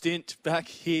third stint back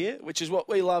here, which is what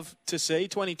we love to see.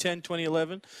 2010,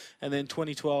 2011, and then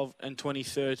 2012 and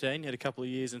 2013. You had a couple of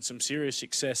years and some serious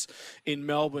success in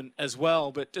Melbourne as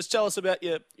well. But just tell us about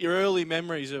your early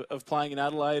memories of playing in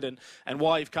Adelaide and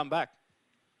why you've come back.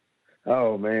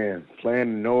 Oh, man. Playing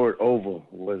in Norwood Oval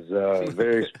was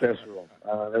very special.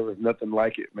 There was nothing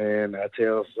like it, man. I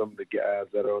tell some of the guys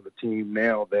that are on the team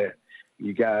now that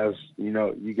you guys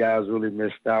really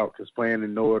missed out because playing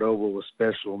in Norwood Oval was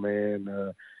special,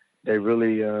 man. They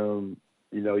really,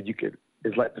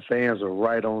 it's like the fans are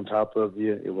right on top of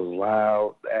you. It was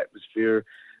loud, the atmosphere,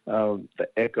 the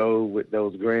echo with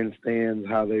those grandstands,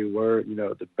 how they were,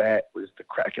 the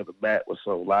crack of the bat was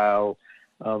so loud.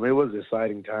 It was an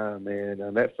exciting time,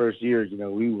 man. That first year,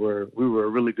 we were a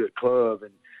really good club,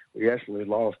 and we actually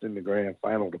lost in the grand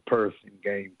final to Perth in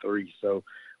Game 3. So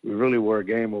we really were a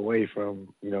game away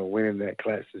from, winning that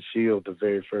Classic Shield the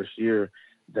very first year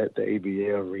that the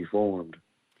ABL reformed.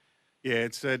 Yeah,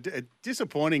 it's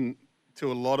disappointing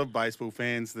to a lot of baseball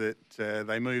fans that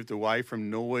they moved away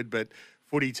from Norwood, but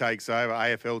footy takes over,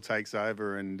 AFL takes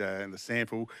over, and the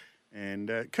sample.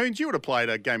 And Coons, you would have played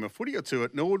a game of footy or two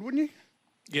at Norwood, wouldn't you?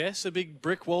 Yes, a big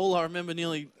brick wall. I remember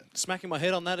nearly smacking my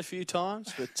head on that a few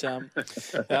times. But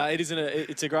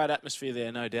it's a great atmosphere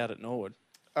there, no doubt, at Norwood.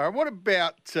 What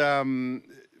about for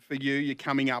you? You're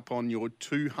coming up on your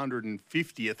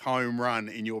 250th home run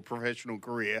in your professional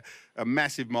career, a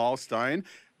massive milestone.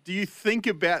 Do you think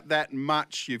about that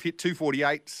much? You've hit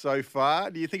 248 so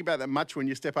far. Do you think about that much when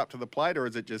you step up to the plate, or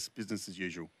is it just business as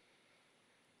usual?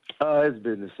 It's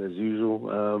business as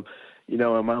usual.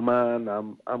 In my mind,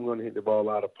 I'm going to hit the ball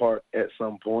out of park at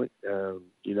some point.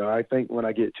 I think when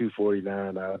I get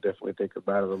 249, I'll definitely think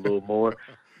about it a little more.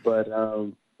 But,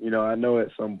 I know at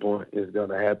some point it's going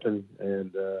to happen.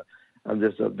 And I'm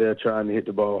just up there trying to hit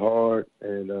the ball hard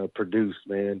and produce,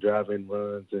 man, drive in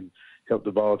runs and help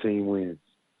the ball team win.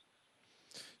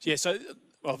 Yeah, so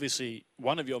obviously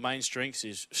one of your main strengths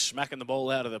is smacking the ball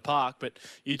out of the park, but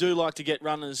you do like to get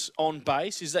runners on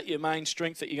base. Is that your main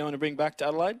strength that you're going to bring back to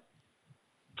Adelaide?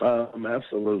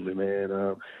 Absolutely,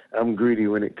 man. I'm greedy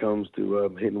when it comes to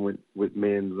hitting with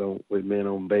men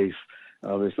on base.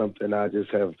 It's something I just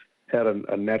have had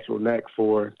a natural knack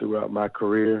for throughout my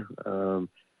career.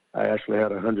 I actually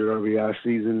had a 100 RBI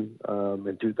season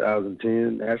in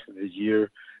 2010, actually the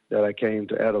year that I came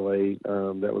to Adelaide.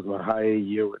 That was my high A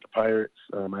year with the Pirates.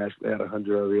 I actually had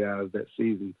 100 RBIs that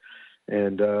season.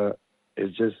 And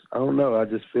it's just, I don't know, I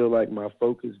just feel like my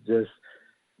focus just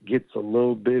gets a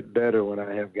little bit better when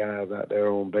I have guys out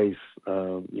there on base.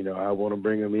 I want to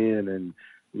bring them in, and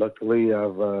luckily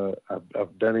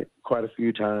I've done it quite a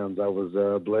few times. I was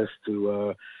blessed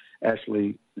to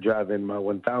actually drive in my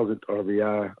 1,000th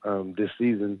RBI this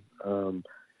season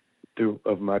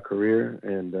of my career,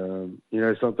 and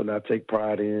it's something I take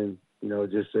pride in.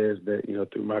 It just says that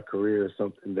through my career is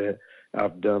something that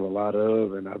I've done a lot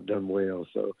of and I've done well.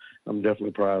 So I'm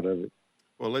definitely proud of it.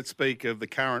 Well, let's speak of the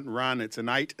current run. It's an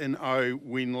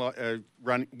 8-0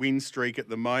 win streak at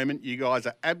the moment. You guys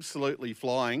are absolutely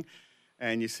flying,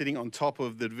 and you're sitting on top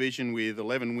of the division with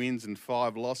 11 wins and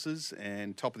 5 losses,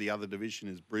 and top of the other division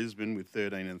is Brisbane with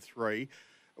 13-3.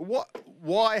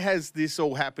 Why has this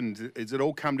all happened? Has it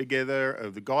all come together?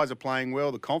 The guys are playing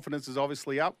well. The confidence is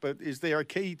obviously up, but is there a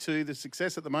key to the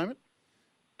success at the moment?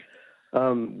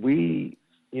 The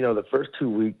first 2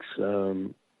 weeks,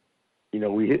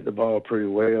 we hit the ball pretty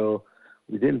well.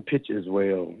 We didn't pitch as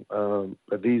well.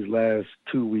 But these last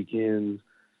 2 weekends,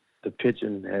 the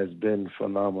pitching has been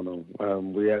phenomenal.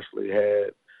 We actually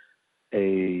had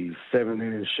a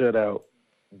 7-inning shutout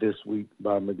this week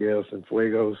by Miguel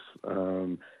Cienfuegos,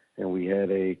 and we had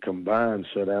a combined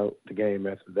shutout the game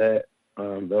after that.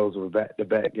 Those were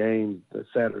back-to-back games the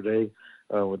Saturday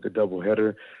with the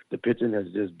doubleheader. The pitching has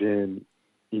just been,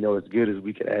 as good as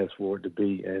we could ask for it to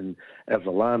be. And as a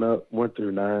lineup, 1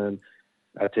 through 9,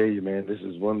 I tell you, man, this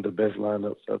is one of the best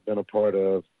lineups I've been a part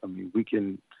of. I mean, we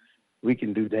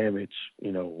can do damage,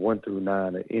 1 through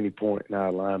 9 at any point in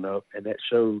our lineup. And that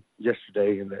showed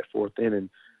yesterday in that 4th inning.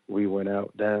 We went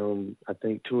out down, I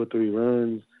think, 2 or 3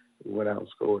 runs. We went out and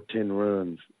scored 10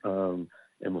 runs.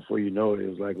 And before you know it, it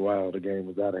was like, wow, the game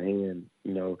was out of hand.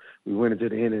 We went into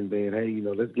the inning saying, hey,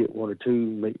 let's get 1 or 2,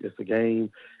 make this a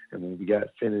game. And when we got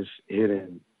finished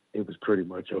hitting, it was pretty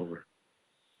much over.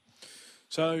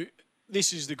 So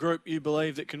this is the group you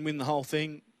believe that can win the whole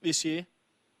thing this year?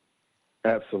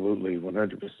 Absolutely,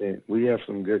 100%. We have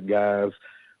some good guys.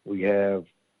 We have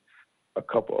a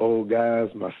couple old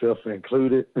guys, myself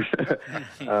included,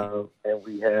 and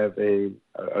we have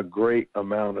a great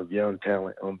amount of young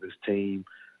talent on this team.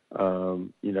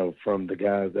 From the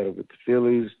guys that are with the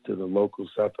Phillies to the local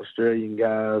South Australian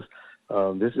guys.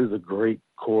 This is a great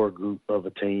core group of a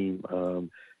team.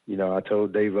 I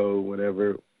told Davo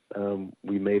whenever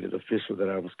we made it official that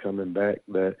I was coming back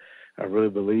that I really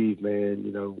believe,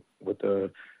 man, with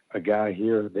a guy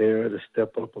here or there to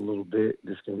step up a little bit,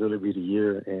 this can really be the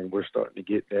year. And we're starting to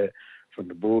get that from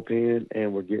the bullpen,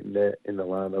 and we're getting that in the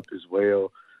lineup as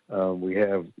well. We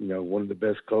have, one of the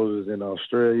best closers in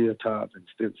Australia, Todd and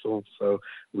Stitzel. So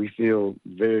we feel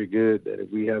very good that if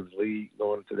we have the lead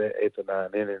going into that 8th or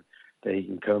 9th inning, that he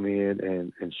can come in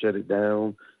and shut it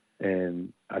down.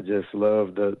 And I just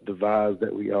love the vibes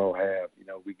that we all have.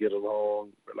 We get along,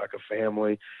 we're like a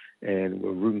family, and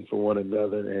we're rooting for one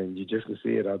another, and you just can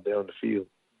see it out there on the field.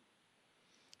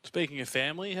 Speaking of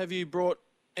family, have you brought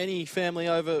any family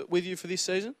over with you for this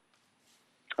season?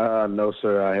 No,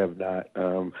 sir, I have not.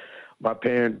 My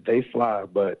parents, they fly,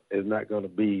 but it's not going to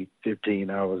be 15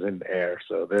 hours in the air,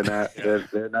 so they're not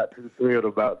they're not too thrilled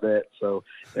about that. So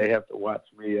they have to watch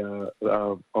me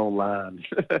online.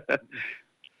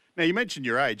 Now, you mentioned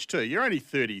your age too. You're only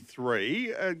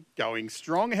 33, going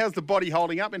strong. How's the body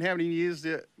holding up, and how many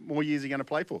more years are you going to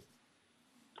play for?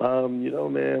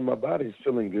 Man, my body's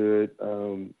feeling good.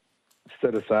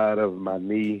 Set aside of my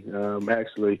knee.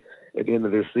 Actually, at the end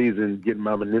of this season, getting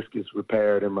my meniscus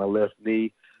repaired in my left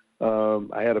knee.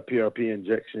 I had a PRP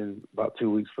injection about 2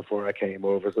 weeks before I came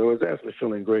over, so it's actually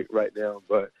feeling great right now.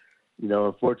 But,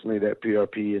 unfortunately, that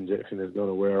PRP injection is going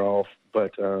to wear off.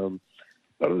 But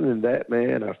other than that,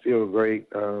 man, I feel great.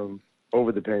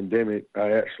 Over the pandemic,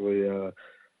 I actually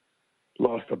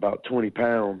lost about 20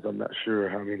 pounds. I'm not sure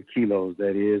how many kilos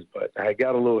that is, but I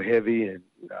got a little heavy, and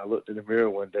I looked in the mirror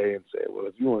one day and said, well,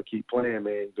 if you want to keep playing,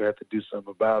 man, you're going to have to do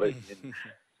something about it. And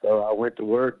so I went to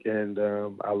work, and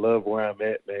I love where I'm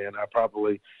at, man.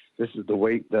 This is the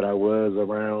weight that I was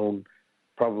around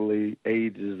probably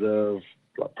ages of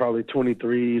probably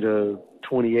 23 to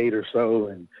 28 or so,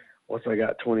 and once I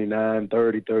got 29,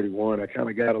 30, 31, I kind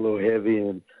of got a little heavy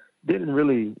and didn't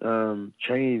really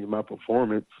change my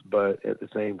performance, but at the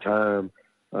same time,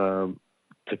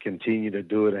 to continue to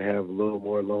do it and have a little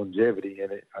more longevity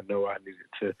in it, I know I needed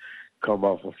to come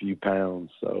off a few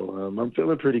pounds. So I'm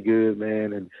feeling pretty good,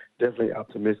 man, and definitely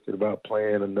optimistic about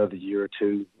playing another year or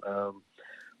two.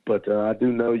 But I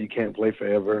do know you can't play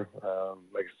forever.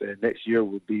 Like I said, next year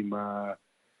will be my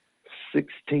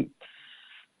 16th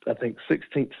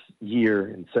year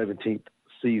and 17th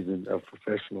season of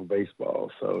professional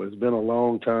baseball. So it's been a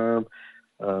long time.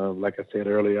 Like I said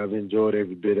earlier, I've enjoyed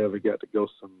every bit of it. Got to go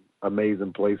some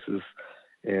amazing places,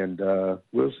 and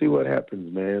we'll see what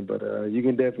happens, man. But you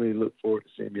can definitely look forward to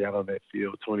seeing me out on that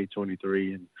field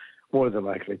 2023 and more than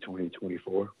likely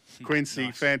 2024. Quincy,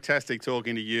 Nice. Fantastic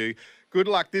talking to you. Good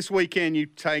luck this weekend. You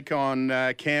take on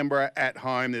Canberra at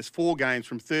home. There's 4 games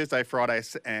from Thursday, Friday,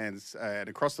 and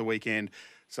across the weekend.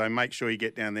 So make sure you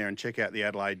get down there and check out the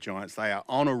Adelaide Giants. They are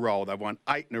on a roll. They've won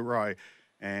 8 in a row,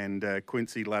 and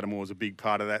Quincy Lattimore is a big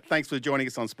part of that. Thanks for joining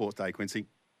us on Sports Day, Quincy.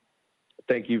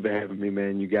 Thank you for having me,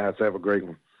 man. You guys have a great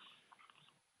one.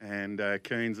 And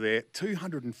Coons there,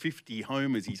 250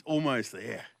 homers. He's almost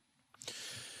there.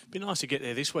 Be nice to get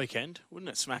there this weekend, wouldn't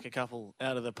it? Smack a couple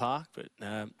out of the park, but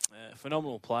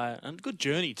phenomenal player and good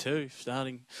journey too,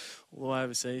 starting all the way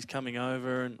overseas, coming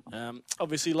over, and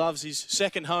obviously loves his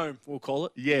second home, we'll call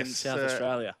it, in South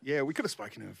Australia. Yeah, we could have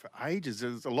spoken to him for ages.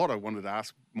 There's a lot I wanted to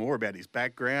ask more about his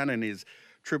background and his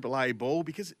AAA ball,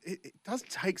 because it does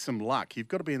take some luck. You've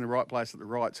got to be in the right place at the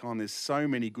right time. There's so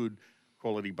many good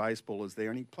quality baseballers there,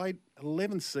 and he played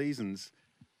 11 seasons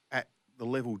at the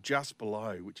level just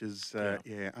below, which is,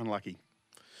 unlucky.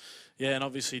 Yeah, and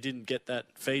obviously didn't get that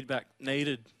feedback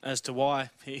needed as to why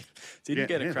he didn't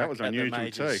get a crack at the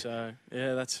majors. Too. So,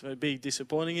 it'd be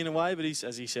disappointing in a way, but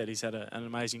as he said, he's had an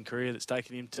amazing career that's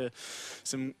taken him to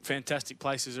some fantastic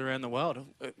places around the world.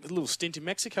 A little stint in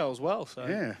Mexico as well. So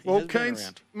yeah. Well,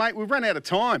 Keens, mate, we've run out of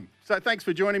time. So thanks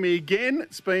for joining me again.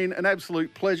 It's been an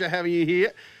absolute pleasure having you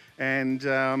here. And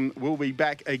we'll be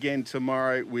back again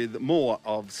tomorrow with more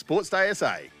of Sports Day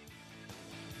SA.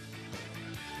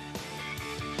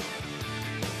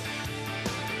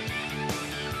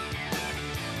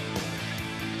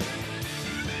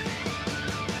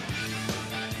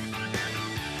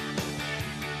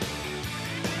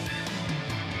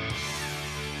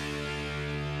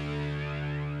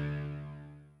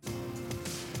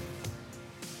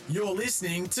 You're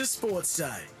listening to Sports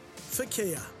Day for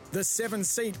Kia. The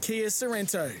 7-seat Kia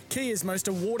Sorrento, Kia's most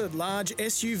awarded large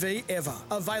SUV ever.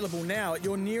 Available now at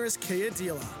your nearest Kia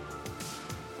dealer.